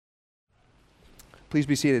Please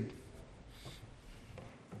be seated.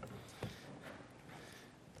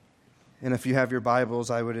 And if you have your Bibles,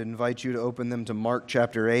 I would invite you to open them to Mark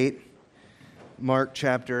chapter 8. Mark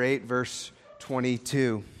chapter 8, verse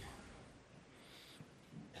 22.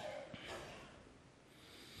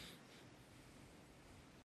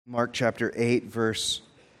 Mark chapter 8, verse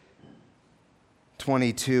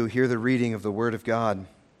 22. Hear the reading of the Word of God.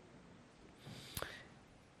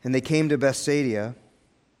 And they came to Bethsaida,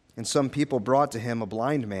 and some people brought to him a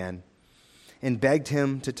blind man and begged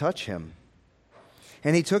him to touch him.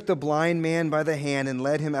 And he took the blind man by the hand and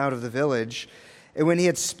led him out of the village. And when he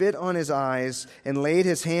had spit on his eyes and laid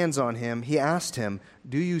his hands on him, he asked him,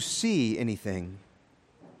 "Do you see anything?"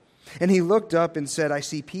 And he looked up and said, "I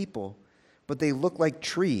see people, but they look like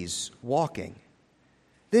trees walking."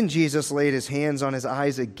 Then Jesus laid his hands on his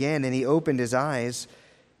eyes again, and he opened his eyes.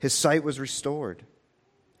 His sight was restored,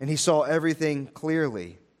 and he saw everything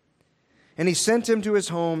clearly. And he sent him to his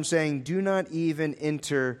home, saying, "Do not even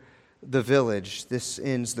enter the village." This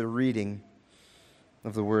ends the reading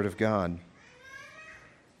of the Word of God.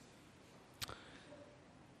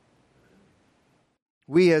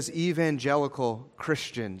 We as evangelical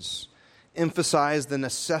Christians emphasize the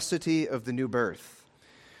necessity of the new birth,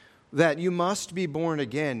 that you must be born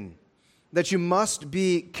again, that you must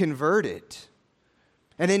be converted.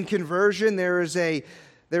 And in conversion, there is a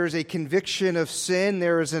conviction of sin,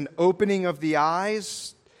 there is an opening of the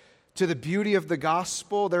eyes to the beauty of the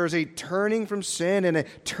gospel. There is a turning from sin and a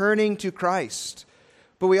turning to Christ.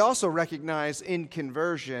 But we also recognize in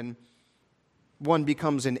conversion, one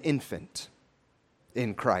becomes an infant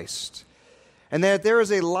in Christ. And that there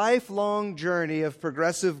is a lifelong journey of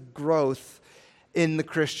progressive growth in the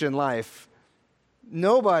Christian life.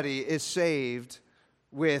 Nobody is saved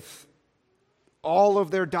with all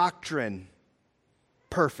of their doctrine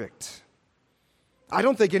perfect. I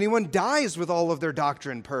don't think anyone dies with all of their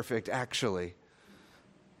doctrine perfect, actually.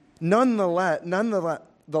 Nonetheless,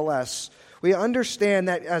 we understand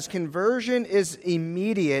that as conversion is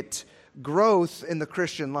immediate, growth in the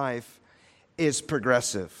Christian life is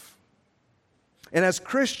progressive. And as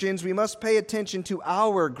Christians, we must pay attention to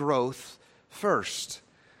our growth first,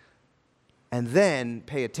 and then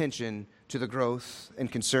pay attention to the growth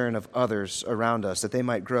and concern of others around us, that they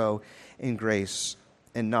might grow in grace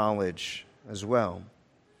and knowledge as well.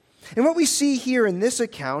 And what we see here in this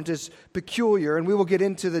account is peculiar, and we will get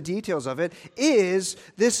into the details of it, is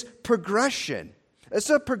this progression. It's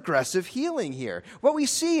a progressive healing here. What we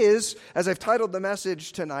see is, as I've titled the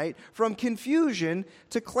message tonight, from confusion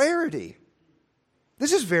to clarity.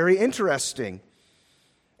 This is very interesting.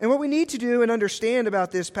 And what we need to do and understand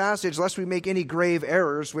about this passage, lest we make any grave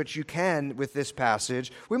errors, which you can with this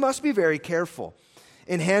passage, we must be very careful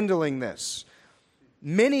in handling this.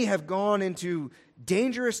 Many have gone into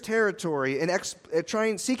dangerous territory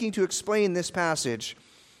in seeking to explain this passage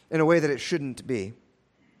in a way that it shouldn't be.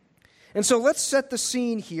 And so let's set the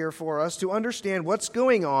scene here for us to understand what's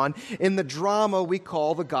going on in the drama we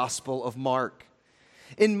call the Gospel of Mark.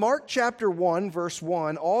 In Mark chapter 1, verse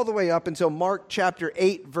 1, all the way up until Mark chapter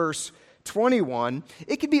 8, verse 21,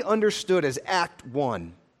 it can be understood as Act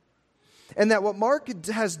 1. And that what Mark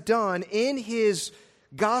has done in his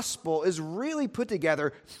gospel is really put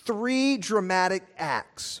together three dramatic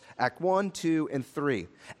acts. Act 1, 2, and 3.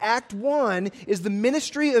 Act 1 is the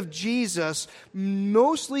ministry of Jesus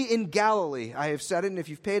mostly in Galilee. I have said it, and if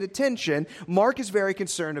you've paid attention, Mark is very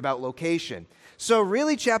concerned about location. So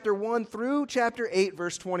really chapter 1 through chapter 8,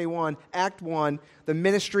 verse 21, Act 1, the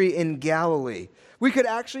ministry in Galilee. We could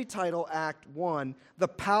actually title Act 1, the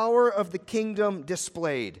power of the kingdom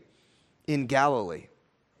displayed in Galilee.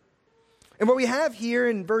 And what we have here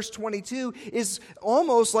in verse 22 is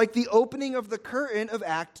almost like the opening of the curtain of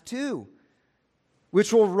Act 2,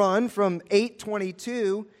 which will run from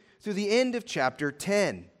 8:22 through the end of chapter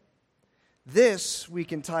 10. This we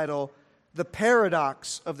can title the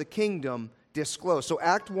paradox of the kingdom disclosed. So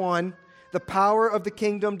Act 1, the power of the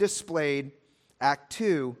kingdom displayed. Act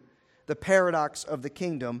 2, the paradox of the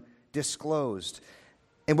kingdom disclosed.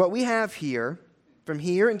 And what we have here, from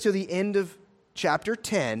here until the end of chapter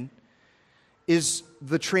 10, is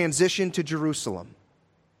the transition to Jerusalem.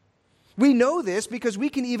 We know this because we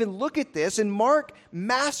can even look at this, and Mark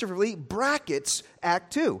masterfully brackets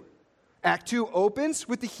Act 2. Act 2 opens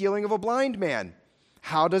with the healing of a blind man.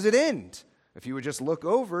 How does it end? If you would just look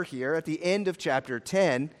over here at the end of chapter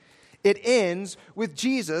 10, it ends with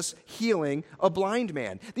Jesus healing a blind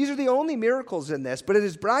man. These are the only miracles in this, but it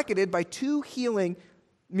is bracketed by two healing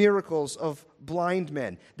miracles of blind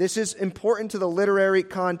men. This is important to the literary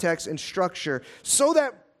context and structure so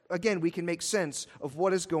that, again, we can make sense of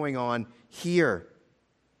what is going on here.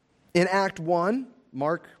 In Act 1,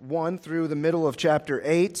 Mark 1 through the middle of chapter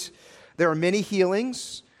 8. There are many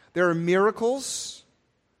healings. There are miracles.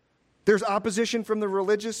 There's opposition from the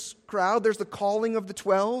religious crowd. There's the calling of the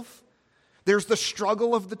 12. There's the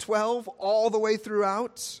struggle of the 12 all the way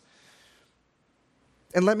throughout.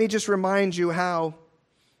 And let me just remind you how,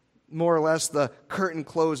 more or less, the curtain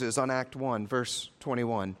closes on Act 1, verse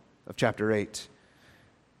 21 of chapter 8.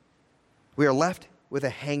 We are left with a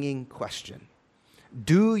hanging question.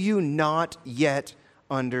 Do you not yet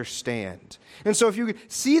understand? And so if you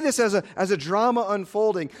see this as a drama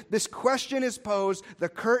unfolding, this question is posed, the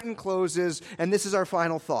curtain closes, and this is our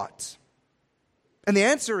final thought. And the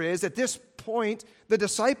answer is, at this point, the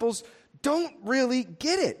disciples don't really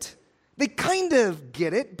get it. They kind of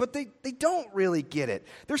get it, but they don't really get it.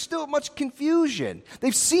 There's still much confusion.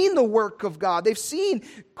 They've seen the work of God. They've seen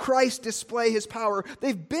Christ display his power.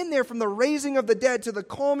 They've been there from the raising of the dead to the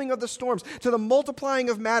calming of the storms to the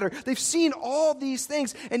multiplying of matter. They've seen all these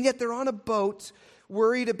things, and yet they're on a boat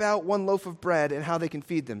worried about one loaf of bread and how they can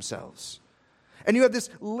feed themselves. And you have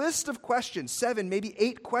this list of questions, 7, maybe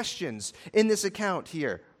 8 questions in this account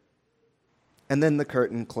here. And then the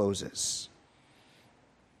curtain closes.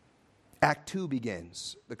 Act 2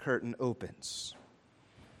 begins. The curtain opens.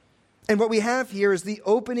 And what we have here is the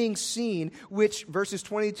opening scene, which verses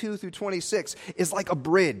 22 through 26 is like a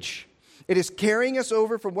bridge. It is carrying us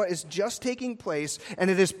over from what is just taking place,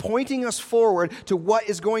 and it is pointing us forward to what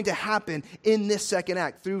is going to happen in this second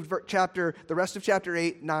act through the rest of chapter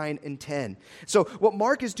 8, 9, and 10. So what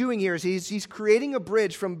Mark is doing here is he's creating a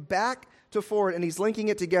bridge from back to forward, and he's linking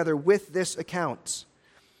it together with this account.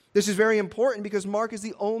 This is very important because Mark is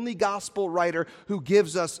the only gospel writer who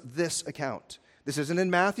gives us this account. This isn't in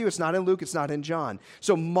Matthew, it's not in Luke, it's not in John.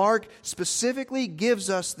 So Mark specifically gives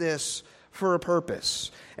us this for a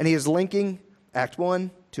purpose. And he is linking Act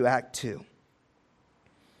 1 to Act 2.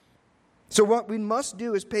 So what we must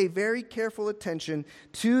do is pay very careful attention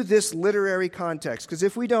to this literary context, because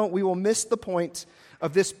if we don't, we will miss the point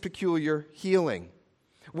of this peculiar healing.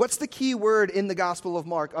 What's the key word in the Gospel of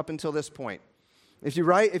Mark up until this point? If you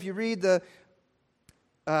read the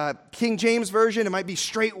King James Version, it might be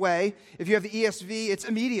straightway. If you have the ESV, it's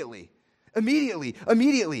immediately. Immediately.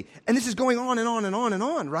 Immediately. And this is going on and on and on and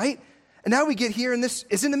on, right? And now we get here and this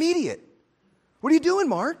isn't immediate. What are you doing,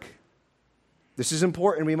 Mark? This is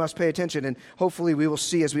important. We must pay attention. And hopefully we will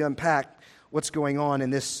see as we unpack what's going on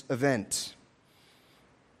in this event.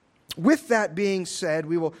 With that being said,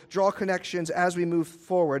 we will draw connections as we move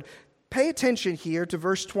forward. Pay attention here to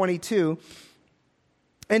verse 22.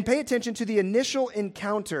 And pay attention to the initial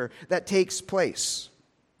encounter that takes place.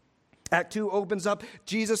 Act 2 opens up.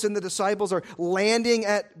 Jesus and the disciples are landing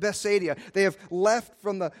at Bethsaida. They have left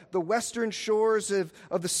from the western shores of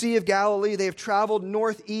the Sea of Galilee. They have traveled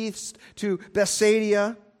northeast to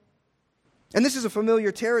Bethsaida. And this is a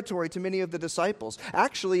familiar territory to many of the disciples.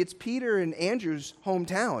 Actually, it's Peter and Andrew's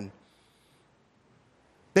hometown.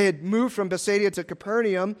 They had moved from Bethsaida to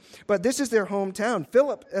Capernaum, but this is their hometown.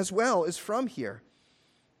 Philip, as well, is from here.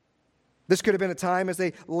 This could have been a time as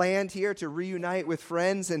they land here to reunite with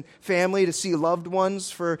friends and family, to see loved ones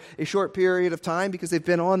for a short period of time because they've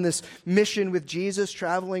been on this mission with Jesus,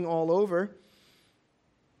 traveling all over.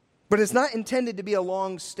 But it's not intended to be a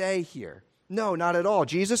long stay here. No, not at all.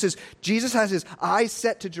 Jesus has his eyes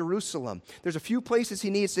set to Jerusalem. There's a few places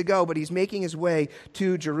he needs to go, but he's making his way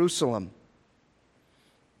to Jerusalem.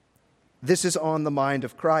 This is on the mind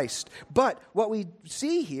of Christ. But what we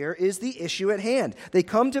see here is the issue at hand. They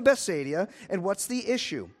come to Bethsaida, and what's the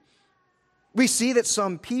issue? We see that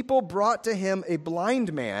some people brought to him a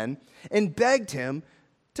blind man and begged him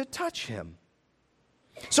to touch him.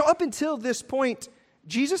 So up until this point,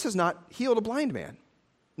 Jesus has not healed a blind man.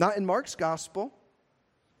 Not in Mark's gospel,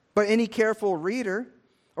 but any careful reader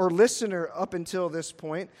or listener up until this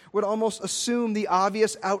point would almost assume the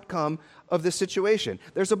obvious outcome of this situation.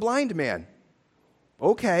 There's a blind man.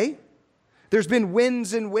 Okay. There's been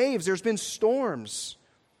winds and waves. There's been storms.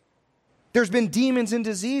 There's been demons and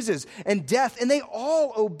diseases and death, and they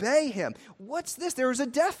all obey him. What's this? There is a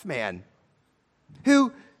deaf man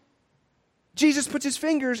who Jesus puts his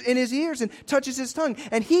fingers in his ears and touches his tongue,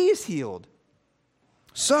 and he is healed.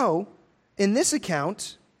 So, in this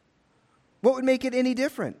account, what would make it any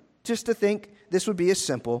different? Just to think this would be a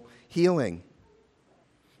simple healing.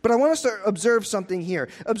 But I want us to observe something here.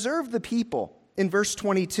 Observe the people in verse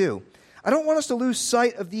 22. I don't want us to lose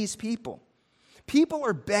sight of these people. People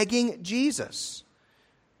are begging Jesus.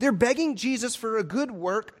 They're begging Jesus for a good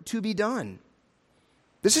work to be done.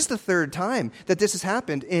 This is the third time that this has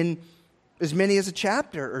happened in as many as a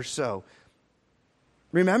chapter or so.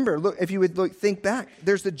 Remember, look, if you would think back,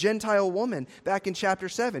 there's the Gentile woman back in chapter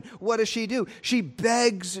 7. What does she do? She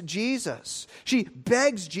begs Jesus. She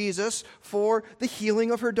begs Jesus for the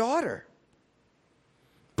healing of her daughter.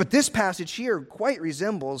 But this passage here quite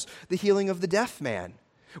resembles the healing of the deaf man,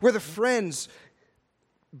 where the friends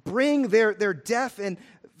bring their deaf and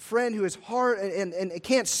friend who is hard and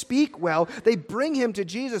can't speak well, they bring him to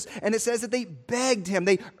Jesus, and it says that they begged him,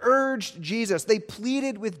 they urged Jesus, they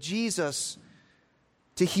pleaded with Jesus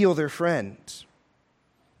to heal their friend.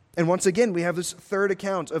 And once again, we have this third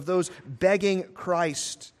account of those begging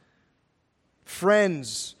Christ,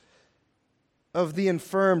 friends of the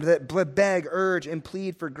infirmed that beg, urge, and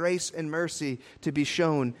plead for grace and mercy to be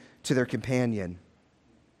shown to their companion.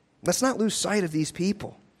 Let's not lose sight of these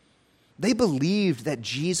people. They believed that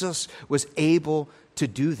Jesus was able to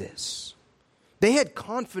do this. They had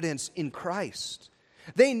confidence in Christ.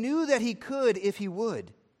 They knew that he could if he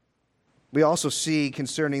would. We also see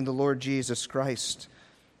concerning the Lord Jesus Christ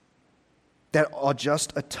that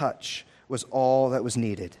just a touch was all that was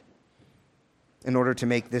needed in order to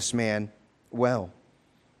make this man well.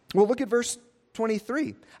 Well, look at verse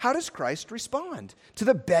 23. How does Christ respond to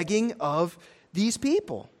the begging of these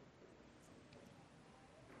people?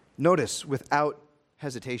 Notice, without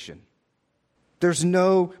hesitation. There's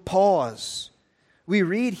no pause. We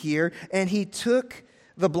read here, and he took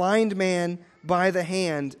the blind man by the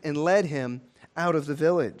hand and led him out of the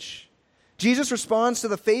village. Jesus responds to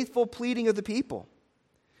the faithful pleading of the people.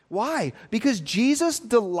 Why? Because Jesus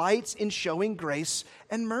delights in showing grace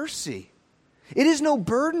and mercy. It is no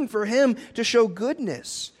burden for him to show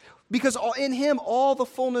goodness, because in him all the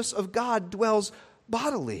fullness of God dwells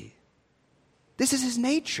bodily. This is his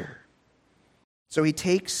nature. So he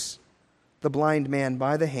takes the blind man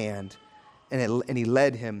by the hand and he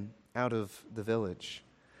led him out of the village.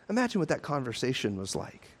 Imagine what that conversation was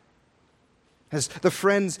like. As the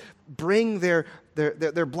friends bring their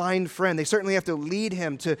blind friend, they certainly have to lead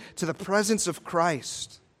him to the presence of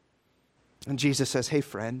Christ. And Jesus says, "Hey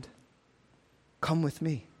friend, come with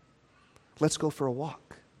me. Let's go for a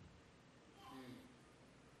walk.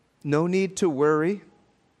 No need to worry.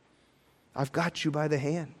 I've got you by the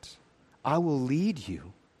hand. I will lead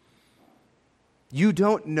you. You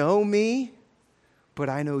don't know me, but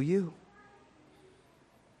I know you.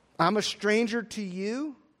 I'm a stranger to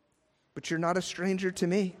you, but you're not a stranger to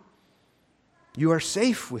me. You are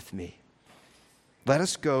safe with me. Let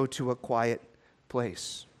us go to a quiet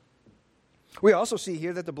place." We also see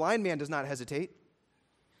here that the blind man does not hesitate.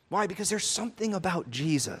 Why? Because there's something about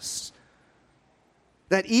Jesus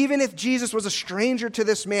that even if Jesus was a stranger to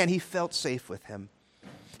this man, he felt safe with him.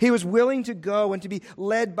 He was willing to go and to be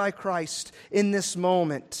led by Christ in this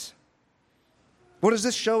moment. What does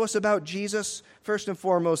this show us about Jesus? First and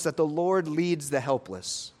foremost, that the Lord leads the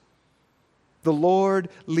helpless. The Lord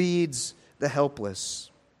leads the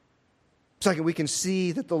helpless. Second, we can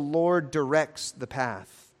see that the Lord directs the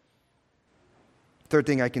path. Third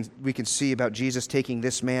thing we can see about Jesus taking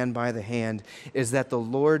this man by the hand is that the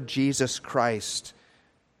Lord Jesus Christ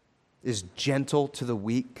is gentle to the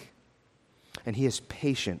weak, and he is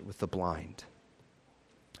patient with the blind.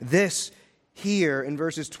 This here in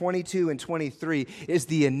verses 22 and 23 is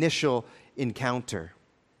the initial encounter.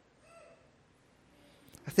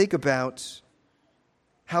 I think about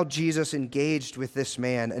how Jesus engaged with this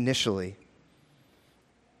man initially.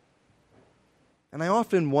 And I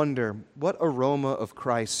often wonder, what aroma of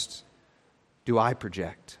Christ do I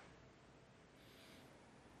project?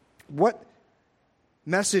 What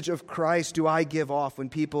message of Christ do I give off when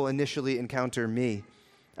people initially encounter me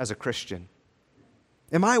as a Christian?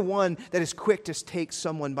 Am I one that is quick to take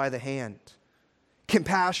someone by the hand,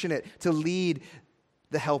 compassionate to lead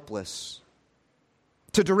the helpless,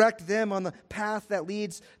 to direct them on the path that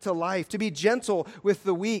leads to life, to be gentle with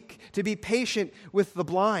the weak, to be patient with the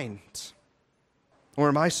blind? Or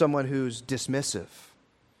am I someone who's dismissive?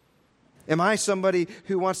 Am I somebody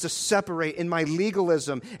who wants to separate in my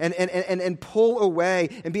legalism and pull away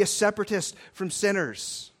and be a separatist from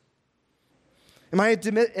sinners? Am I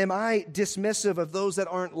dismissive of those that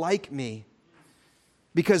aren't like me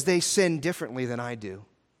because they sin differently than I do?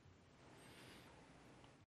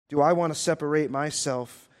 Do I want to separate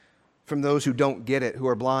myself from those who don't get it, who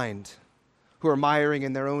are blind, who are miring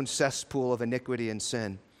in their own cesspool of iniquity and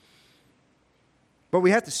sin? What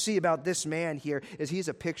we have to see about this man here is he's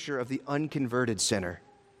a picture of the unconverted sinner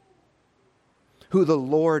who the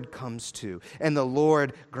Lord comes to, and the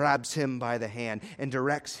Lord grabs him by the hand and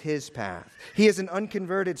directs his path. He is an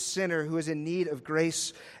unconverted sinner who is in need of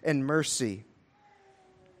grace and mercy.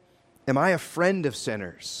 Am I a friend of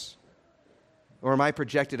sinners, or am I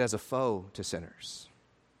projected as a foe to sinners?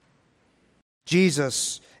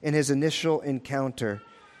 Jesus, in his initial encounter,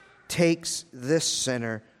 takes this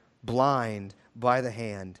sinner blind by the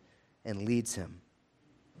hand and leads him.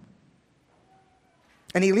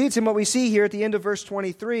 And he leads him, what we see here at the end of verse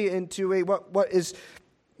 23, into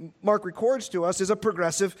Mark records to us, is a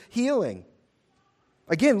progressive healing.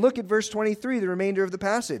 Again, look at verse 23, the remainder of the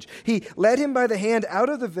passage. He led him by the hand out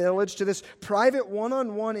of the village to this private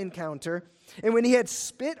one-on-one encounter. And when he had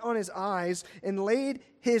spit on his eyes and laid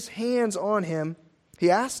his hands on him,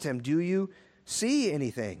 he asked him, "Do you see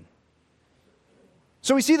anything?"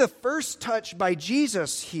 So we see the first touch by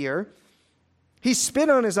Jesus here. He spit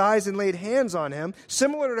on his eyes and laid hands on him,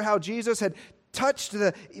 similar to how Jesus had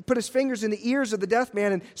put his fingers in the ears of the deaf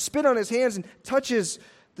man and spit on his hands and touches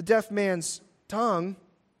the deaf man's tongue.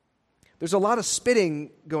 There's a lot of spitting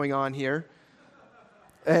going on here.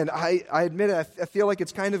 And I admit it, I feel like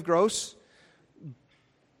it's kind of gross.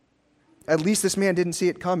 At least this man didn't see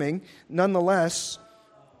it coming. Nonetheless,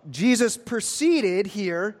 Jesus proceeded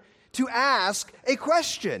here to ask a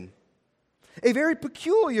question, a very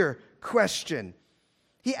peculiar question.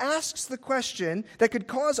 He asks the question that could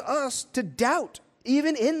cause us to doubt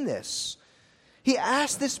even in this. He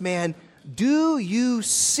asked this man, "Do you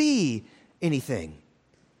see anything?"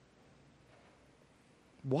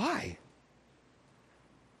 Why?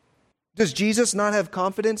 Does Jesus not have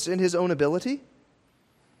confidence in his own ability?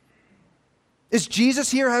 Is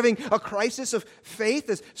Jesus here having a crisis of faith,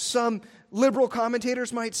 as some liberal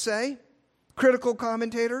commentators might say, critical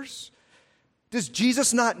commentators? Does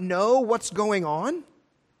Jesus not know what's going on?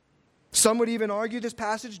 Some would even argue this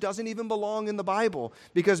passage doesn't even belong in the Bible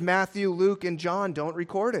because Matthew, Luke, and John don't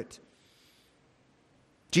record it.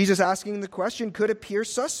 Jesus asking the question could appear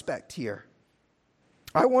suspect here.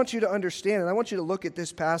 I want you to understand, and I want you to look at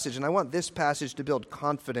this passage, and I want this passage to build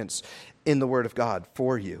confidence in the Word of God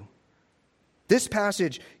for you. This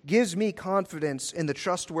passage gives me confidence in the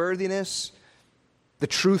trustworthiness, the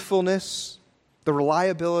truthfulness, the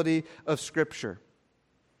reliability of Scripture.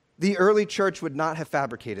 The early church would not have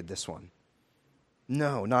fabricated this one.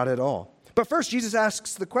 No, not at all. But first, Jesus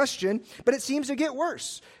asks the question, but it seems to get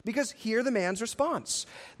worse, because hear the man's response.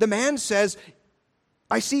 The man says,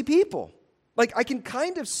 "I see people. Like, I can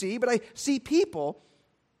kind of see, but I see people,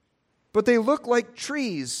 but they look like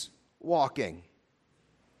trees walking."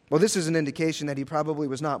 Well, this is an indication that he probably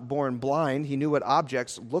was not born blind. He knew what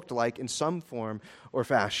objects looked like in some form or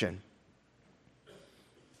fashion.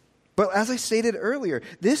 But as I stated earlier,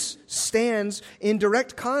 this stands in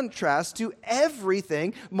direct contrast to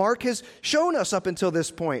everything Mark has shown us up until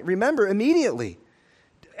this point. Remember, immediately.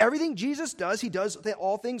 Everything Jesus does, he does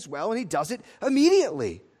all things well, and he does it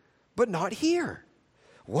immediately. But not here.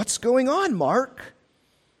 What's going on, Mark?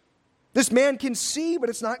 This man can see, but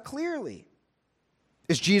it's not clearly.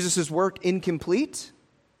 Is Jesus' work incomplete?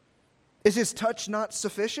 Is his touch not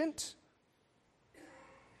sufficient?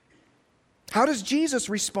 How does Jesus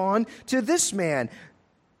respond to this man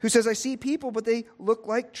who says, "I see people, but they look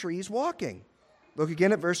like trees walking"? Look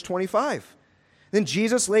again at verse 25. Then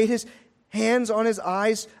Jesus laid his hands on his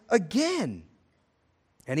eyes again,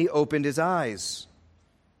 and he opened his eyes.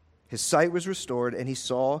 His sight was restored, and he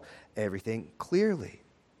saw everything clearly.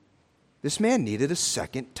 This man needed a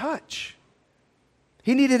second touch.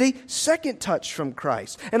 He needed a second touch from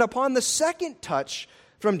Christ. And upon the second touch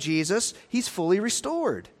from Jesus, he's fully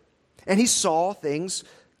restored. And he saw things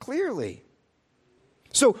clearly.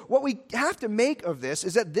 So what we have to make of this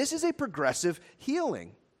is that this is a progressive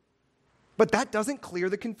healing. But that doesn't clear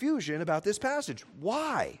the confusion about this passage.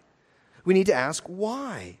 Why? We need to ask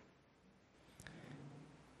why.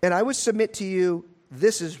 And I would submit to you,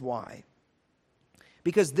 this is why.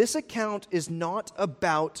 Because this account is not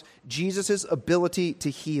about Jesus' ability to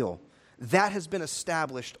heal. That has been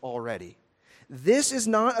established already. This is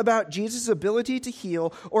not about Jesus' ability to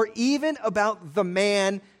heal or even about the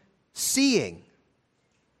man seeing.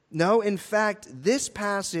 No, in fact, this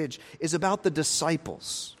passage is about the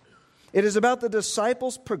disciples. It is about the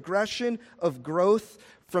disciples' progression of growth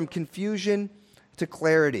from confusion to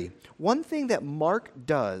clarity. One thing that Mark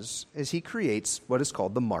does is he creates what is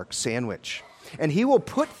called the Mark sandwich. And he will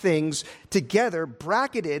put things together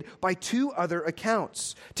bracketed by two other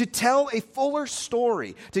accounts to tell a fuller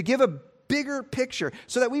story, to give a bigger picture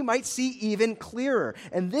so that we might see even clearer.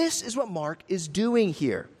 And this is what Mark is doing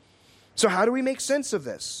here. So how do we make sense of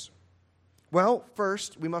this? Well,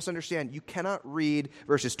 first, we must understand you cannot read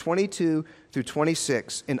verses 22 through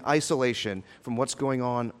 26 in isolation from what's going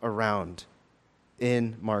on around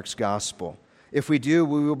in Mark's gospel. If we do,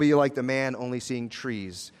 we will be like the man only seeing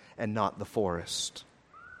trees and not the forest.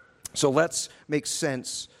 So let's make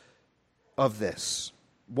sense of this.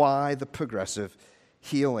 Why the progressive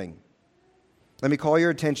healing? Let me call your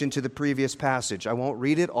attention to the previous passage. I won't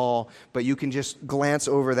read it all, but you can just glance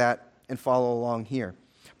over that and follow along here.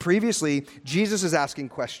 Previously, Jesus is asking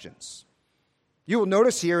questions. You will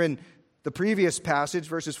notice here in the previous passage,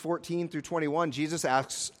 verses 14 through 21, Jesus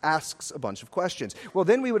asks a bunch of questions. Well,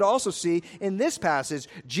 then we would also see in this passage,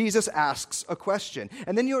 Jesus asks a question.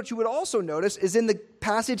 And then what you would also notice is in the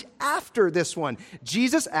passage after this one,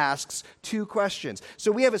 Jesus asks two questions.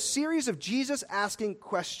 So we have a series of Jesus asking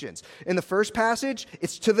questions. In the first passage,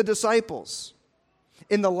 it's to the disciples.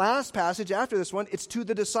 In the last passage after this one, it's to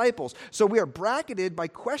the disciples. So we are bracketed by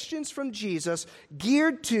questions from Jesus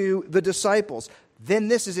geared to the disciples. Then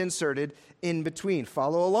this is inserted in between.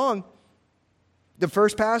 Follow along. The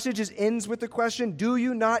first passage ends with the question, do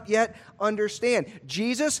you not yet understand?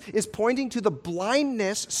 Jesus is pointing to the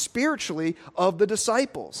blindness spiritually of the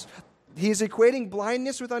disciples. He is equating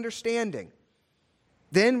blindness with understanding.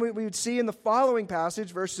 Then we would see in the following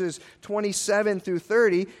passage, verses 27 through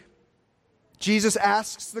 30, Jesus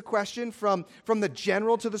asks the question from the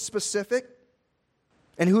general to the specific.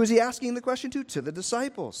 And who is he asking the question to? To the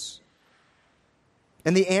disciples.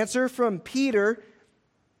 And the answer from Peter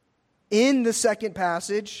in the second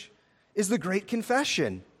passage is the Great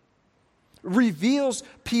Confession. Reveals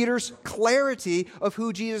Peter's clarity of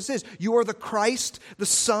who Jesus is. You are the Christ, the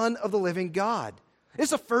Son of the living God. It's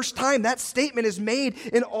the first time that statement is made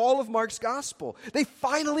in all of Mark's gospel. They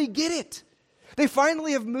finally get it. They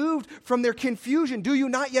finally have moved from their confusion, do you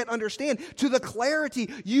not yet understand, to the clarity,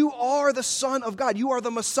 you are the Son of God. You are the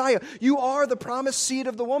Messiah. You are the promised seed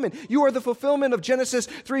of the woman. You are the fulfillment of Genesis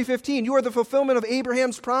 3:15. You are the fulfillment of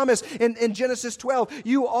Abraham's promise in Genesis 12.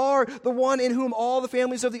 You are the one in whom all the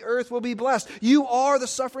families of the earth will be blessed. You are the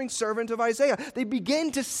suffering servant of Isaiah. They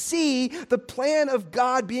begin to see the plan of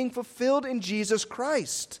God being fulfilled in Jesus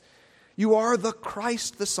Christ. You are the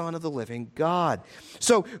Christ, the Son of the living God.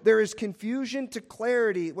 So there is confusion to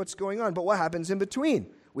clarity what's going on. But what happens in between?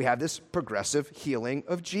 We have this progressive healing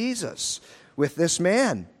of Jesus with this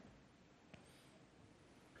man.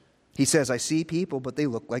 He says, I see people, but they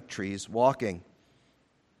look like trees walking.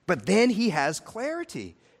 But then he has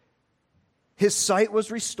clarity. His sight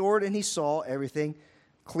was restored and he saw everything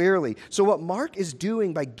clearly. So what Mark is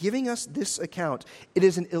doing by giving us this account, it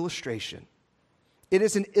is an illustration. It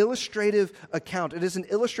is an illustrative account. It is an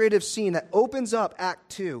illustrative scene that opens up Act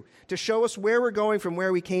 2 to show us where we're going from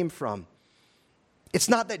where we came from. It's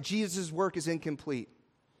not that Jesus' work is incomplete.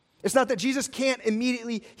 It's not that Jesus can't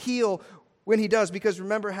immediately heal when he does, because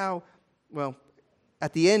remember how, well,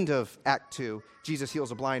 at the end of Act 2, Jesus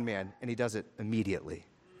heals a blind man, and he does it immediately.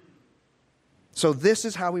 So this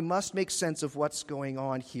is how we must make sense of what's going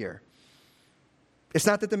on here. It's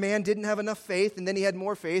not that the man didn't have enough faith, and then he had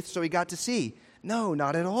more faith, so he got to see. No,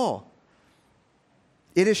 not at all.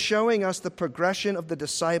 It is showing us the progression of the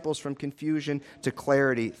disciples from confusion to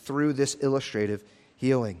clarity through this illustrative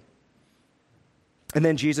healing. And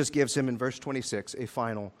then Jesus gives him in verse 26 a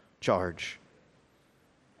final charge.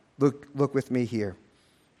 Look with me here.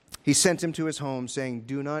 He sent him to his home saying,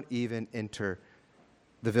 do not even enter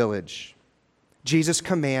the village. Jesus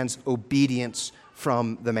commands obedience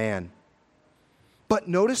from the man. But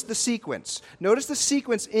notice the sequence. Notice the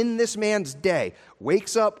sequence in this man's day.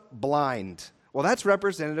 Wakes up blind. Well, that's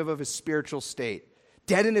representative of his spiritual state.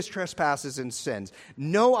 Dead in his trespasses and sins.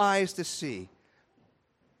 No eyes to see,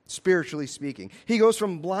 spiritually speaking. He goes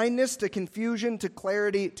from blindness to confusion to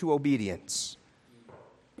clarity to obedience.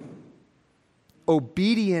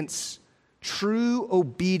 Obedience, true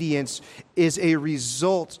obedience, is a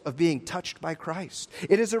result of being touched by Christ.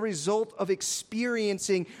 It is a result of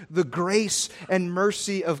experiencing the grace and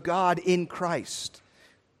mercy of God in Christ.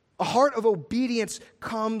 A heart of obedience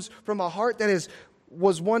comes from a heart that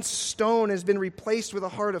was once stone, has been replaced with a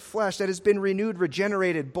heart of flesh, that has been renewed,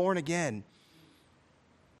 regenerated, born again.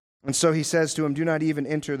 And so he says to him, do not even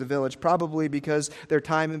enter the village, probably because their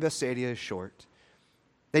time in Bethsaida is short.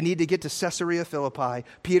 They need to get to Caesarea Philippi.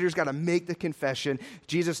 Peter's got to make the confession.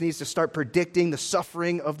 Jesus needs to start predicting the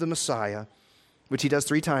suffering of the Messiah, which he does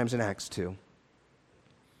 3 times in Acts 2.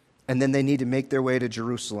 And then they need to make their way to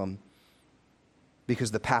Jerusalem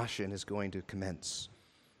because the passion is going to commence.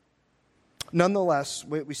 Nonetheless,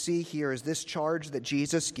 what we see here is this charge that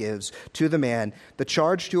Jesus gives to the man. The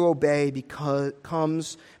charge to obey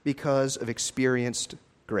comes because of experienced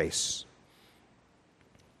grace.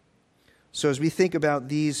 So as we think about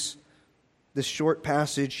this short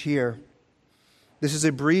passage here, this is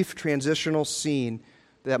a brief transitional scene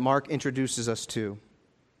that Mark introduces us to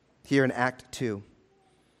here in Act 2.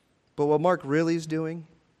 But what Mark really is doing,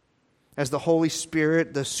 as the Holy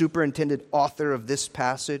Spirit, the superintendent author of this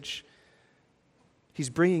passage, he's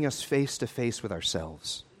bringing us face to face with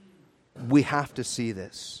ourselves. We have to see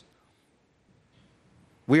this.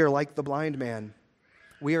 We are like the blind man.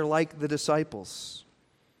 We are like the disciples.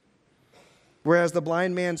 Whereas the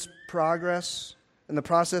blind man's progress and the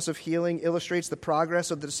process of healing illustrates the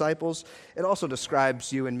progress of the disciples, it also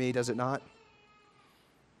describes you and me, does it not?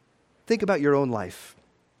 Think about your own life.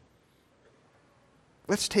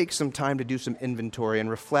 Let's take some time to do some inventory and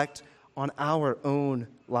reflect on our own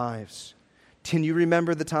lives. Can you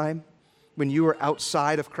remember the time when you were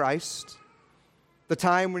outside of Christ? The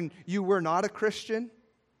time when you were not a Christian?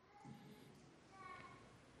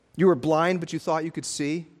 You were blind, but you thought you could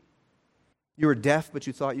see. You were deaf, but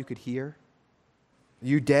you thought you could hear.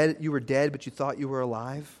 You were dead, but you thought you were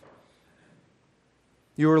alive.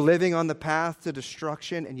 You were living on the path to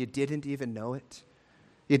destruction, and you didn't even know it.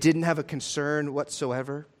 You didn't have a concern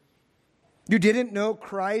whatsoever. You didn't know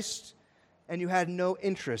Christ, and you had no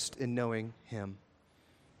interest in knowing Him.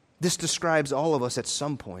 This describes all of us at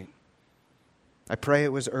some point. I pray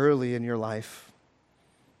it was early in your life.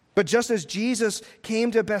 But just as Jesus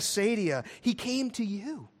came to Bethsaida, He came to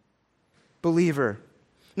you, believer.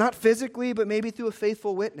 Not physically, but maybe through a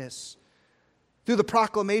faithful witness, through the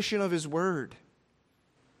proclamation of His word,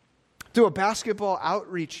 through a basketball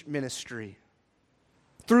outreach ministry,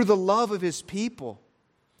 through the love of His people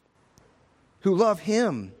who love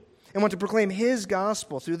Him and want to proclaim His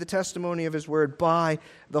gospel through the testimony of His word by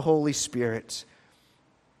the Holy Spirit.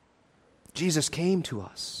 Jesus came to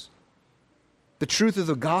us. The truth of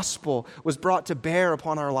the gospel was brought to bear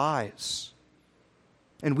upon our lives.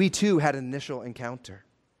 And we too had an initial encounter.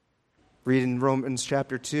 Read in Romans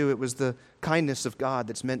chapter 2, it was the kindness of God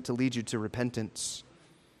that's meant to lead you to repentance.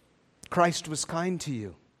 Christ was kind to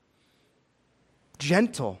you,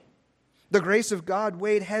 gentle. The grace of God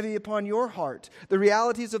weighed heavy upon your heart. The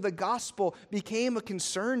realities of the gospel became a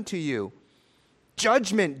concern to you.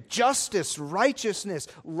 Judgment, justice, righteousness,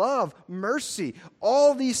 love, mercy,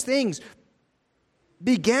 all these things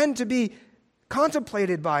began to be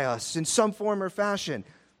contemplated by us in some form or fashion.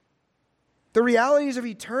 The realities of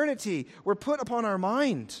eternity were put upon our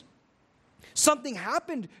mind. Something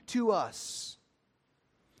happened to us.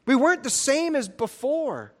 We weren't the same as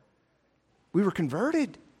before. We were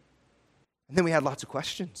converted. And then we had lots of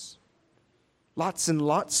questions. Lots and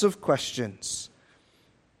lots of questions.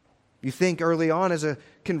 You think early on as a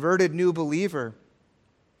converted new believer,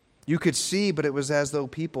 you could see, but it was as though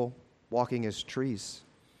people walking as trees.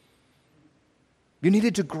 You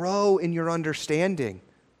needed to grow in your understanding.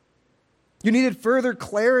 You needed further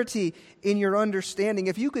clarity in your understanding.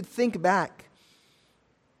 If you could think back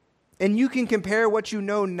and you can compare what you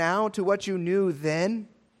know now to what you knew then,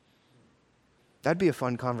 that'd be a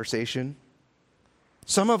fun conversation.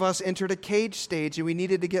 Some of us entered a cage stage and we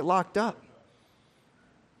needed to get locked up.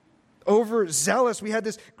 Overzealous, we had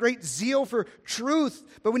this great zeal for truth,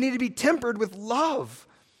 but we needed to be tempered with love.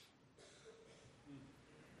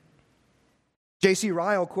 J.C.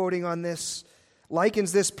 Ryle, quoting on this,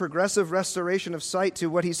 likens this progressive restoration of sight to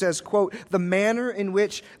what he says, quote, the manner in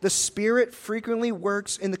which the Spirit frequently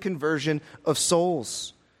works in the conversion of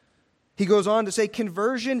souls. He goes on to say,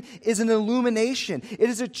 conversion is an illumination. It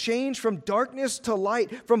is a change from darkness to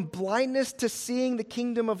light, from blindness to seeing the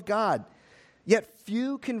kingdom of God. Yet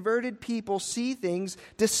few converted people see things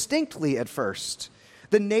distinctly at first.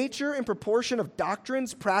 The nature and proportion of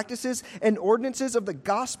doctrines, practices, and ordinances of the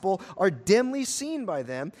gospel are dimly seen by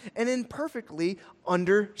them and imperfectly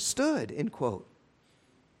understood, end quote.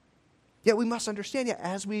 Yet we must understand,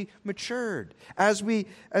 as we matured, as we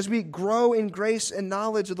grow in grace and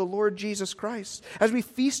knowledge of the Lord Jesus Christ, as we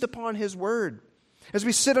feast upon His word, as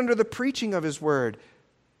we sit under the preaching of His word,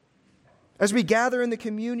 as we gather in the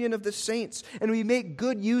communion of the saints, and we make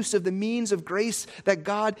good use of the means of grace that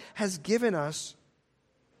God has given us,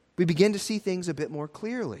 we begin to see things a bit more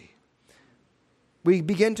clearly. We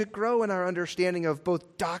begin to grow in our understanding of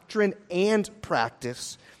both doctrine and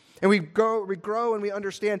practice. And we grow and we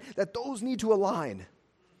understand that those need to align.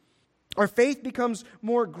 Our faith becomes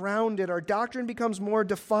more grounded. Our doctrine becomes more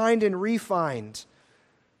defined and refined.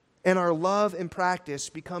 And our love and practice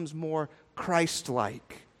becomes more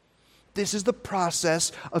Christ-like. This is the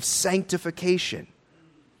process of sanctification.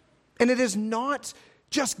 And it is not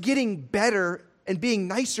just getting better and being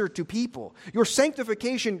nicer to people. Your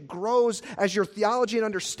sanctification grows as your theology and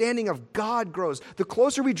understanding of God grows. The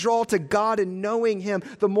closer we draw to God and knowing Him,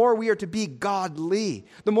 the more we are to be godly.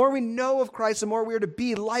 The more we know of Christ, the more we are to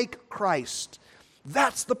be like Christ.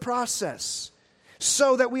 That's the process.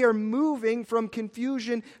 So that we are moving from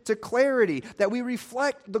confusion to clarity, that we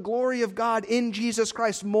reflect the glory of God in Jesus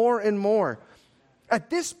Christ more and more. At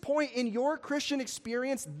this point in your Christian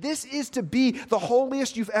experience, this is to be the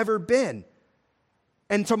holiest you've ever been.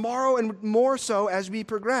 and tomorrow and more so as we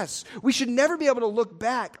progress. We should never be able to look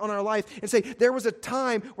back on our life and say, there was a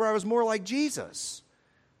time where I was more like Jesus.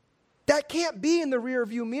 That can't be in the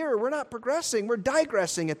rearview mirror. We're not progressing. We're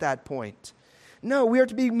digressing at that point. No, we are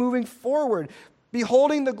to be moving forward.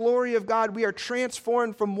 Beholding the glory of God, we are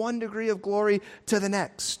transformed from one degree of glory to the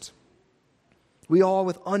next. We all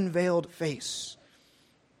with unveiled face.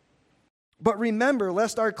 But remember,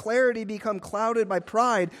 lest our clarity become clouded by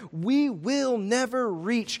pride, we will never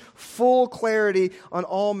reach full clarity on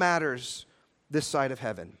all matters this side of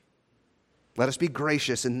heaven. Let us be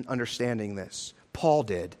gracious in understanding this. Paul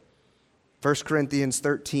did. 1 Corinthians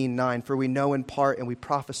 13:9, for we know in part and we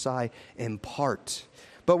prophesy in part.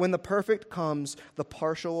 But when the perfect comes, the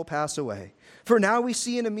partial will pass away. For now we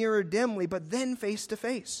see in a mirror dimly, but then face to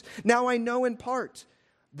face. Now I know in part,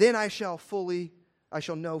 then I shall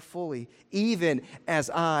know fully, even as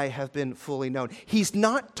I have been fully known. He's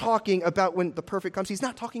not talking about when the perfect comes. He's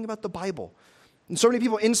not talking about the Bible. And so many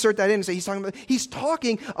people insert that in and say he's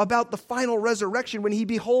talking about the final resurrection when he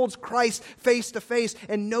beholds Christ face to face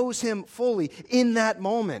and knows him fully in that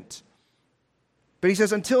moment. But he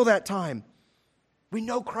says until that time, we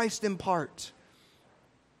know Christ in part.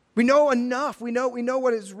 We know enough. We know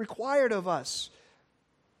what is required of us.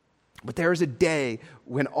 But there is a day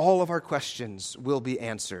when all of our questions will be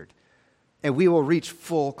answered and we will reach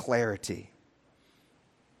full clarity.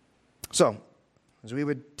 So, as we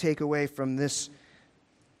would take away from this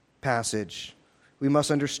passage, we must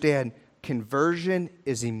understand conversion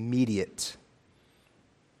is immediate.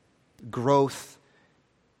 Growth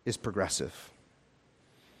is progressive.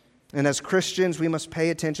 And as Christians, we must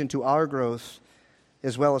pay attention to our growth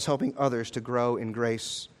as well as helping others to grow in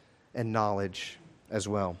grace and knowledge as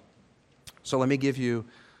well. So let me give you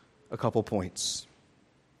a couple points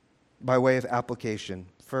by way of application.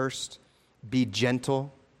 First, be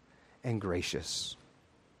gentle and gracious.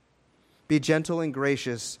 Be gentle and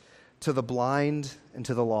gracious to the blind and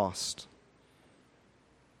to the lost.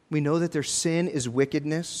 We know that their sin is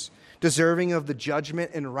wickedness, deserving of the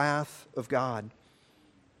judgment and wrath of God.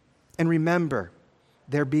 And remember,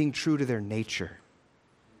 they're being true to their nature.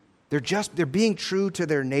 They're being true to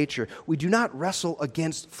their nature. We do not wrestle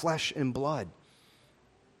against flesh and blood.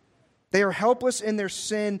 They are helpless in their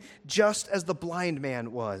sin just as the blind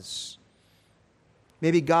man was.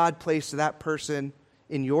 Maybe God placed that person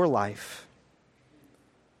in your life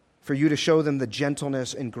for you to show them the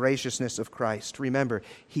gentleness and graciousness of Christ. Remember,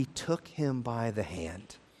 he took him by the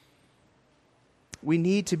hand. We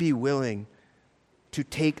need to be willing to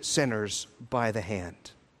take sinners by the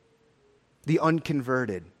hand, the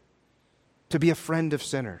unconverted, to be a friend of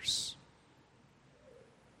sinners,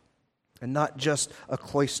 and not just a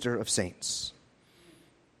cloister of saints.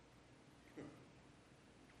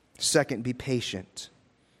 Second, be patient.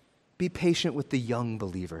 Be patient with the young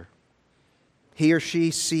believer. He or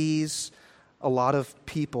she sees a lot of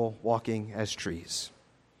people walking as trees.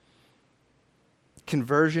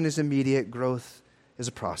 Conversion is immediate, growth is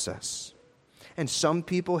a process. And some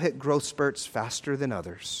people hit growth spurts faster than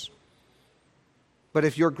others. But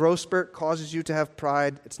if your growth spurt causes you to have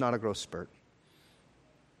pride, it's not a growth spurt.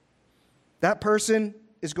 That person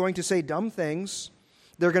is going to say dumb things.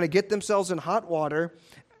 They're going to get themselves in hot water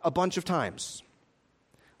a bunch of times.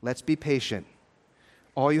 Let's be patient.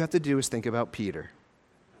 All you have to do is think about Peter.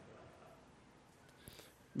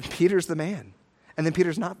 Peter's the man. And then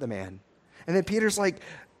Peter's not the man. And then Peter's like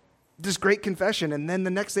this great confession. And then the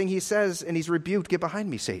next thing he says, and he's rebuked, get behind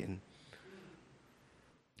me, Satan.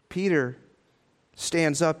 Peter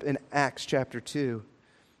stands up in Acts chapter 2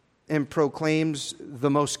 and proclaims the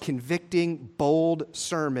most convicting, bold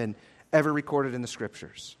sermon ever recorded in the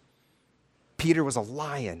Scriptures. Peter was a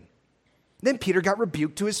lion. Then Peter got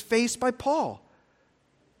rebuked to his face by Paul.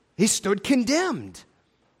 He stood condemned.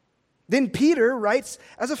 Then Peter writes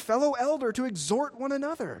as a fellow elder to exhort one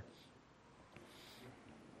another.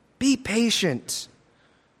 Be patient.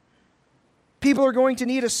 People are going to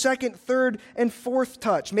need a second, third, and fourth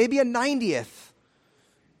touch, maybe a 90th.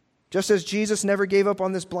 Just as Jesus never gave up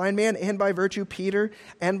on this blind man, and by virtue Peter,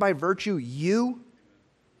 and by virtue you,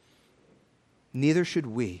 neither should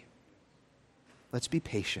we. Let's be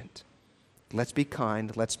patient. Let's be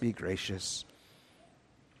kind. Let's be gracious.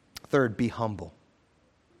 Third, be humble.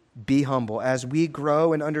 Be humble. As we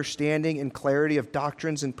grow in understanding and clarity of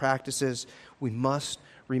doctrines and practices, we must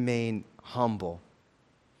remain humble.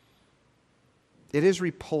 It is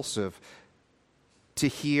repulsive to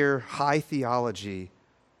hear high theology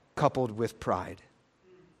coupled with pride,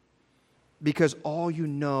 because all you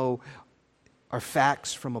know are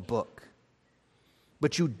facts from a book.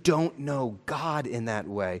 but you don't know God in that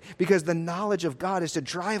way. Because the knowledge of God is to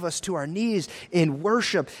drive us to our knees in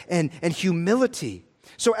worship and humility.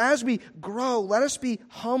 So as we grow, let us be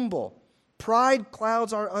humble. Pride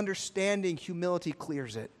clouds our understanding. Humility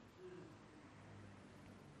clears it.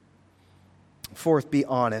 Fourth, be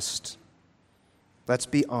honest. Let's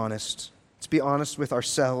be honest. Let's be honest with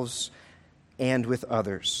ourselves and with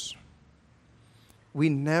others. We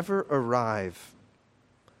never arrive,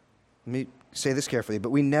 let me say this carefully, but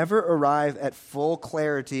we never arrive at full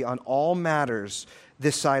clarity on all matters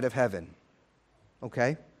this side of heaven.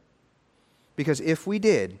 Okay? Because if we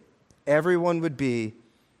did, everyone would be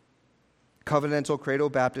covenantal,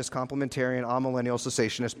 credo-baptist, complementarian, amillennial,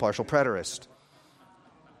 cessationist, partial preterist.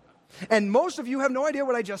 And most of you have no idea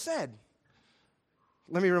what I just said.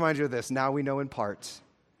 Let me remind you of this. Now we know in part.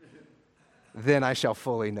 Then I shall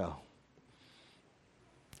fully know.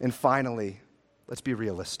 And finally, let's be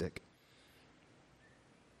realistic.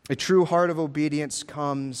 A true heart of obedience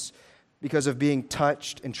comes because of being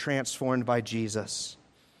touched and transformed by Jesus.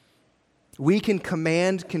 We can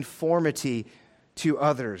command conformity to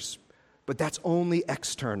others, but that's only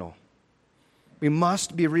external. We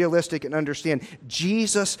must be realistic and understand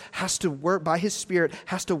Jesus has to work, by His Spirit,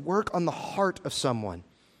 has to work on the heart of someone,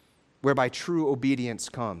 whereby true obedience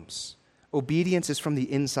comes. Obedience is from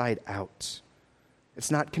the inside out. It's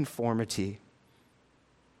not conformity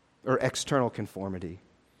or external conformity.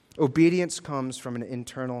 Obedience comes from an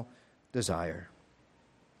internal desire.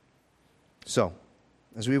 So,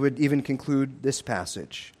 as we would even conclude this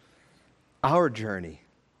passage, our journey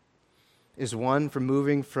is one from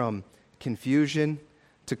moving from confusion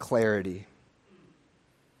to clarity.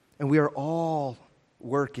 And we are all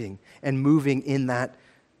working and moving in that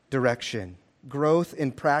direction. Growth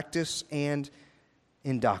in practice and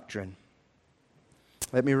in doctrine.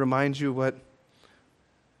 Let me remind you what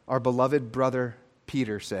our beloved brother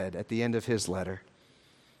Peter said at the end of his letter.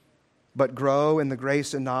 But grow in the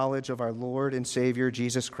grace and knowledge of our Lord and Savior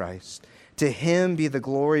Jesus Christ. To Him be the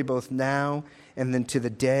glory both now and then to the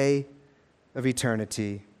day of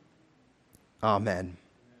eternity. Amen.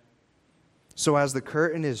 So as the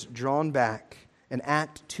curtain is drawn back and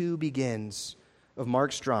Act 2 begins of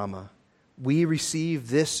Mark's drama, we receive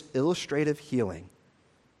this illustrative healing.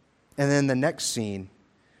 And then the next scene,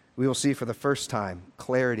 we will see for the first time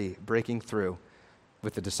clarity breaking through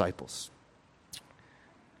with the disciples.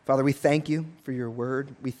 Father, we thank you for your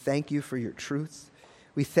word. We thank you for your truth.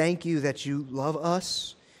 We thank you that you love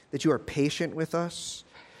us, that you are patient with us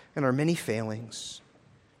and our many failings.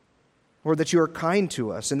 Lord, that you are kind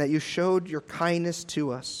to us and that you showed your kindness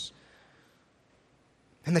to us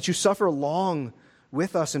and that you suffer long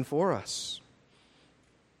with us and for us.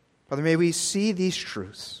 Father, may we see these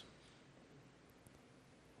truths.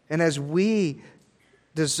 And as we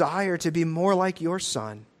desire to be more like your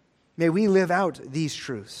Son, may we live out these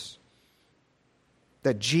truths.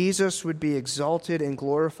 That Jesus would be exalted and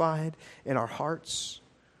glorified in our hearts,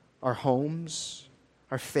 our homes,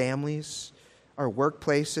 our families, our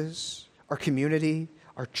workplaces, our community,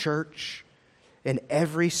 our church, in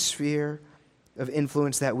every sphere of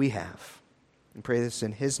influence that we have. And pray this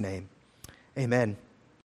in His name. Amen.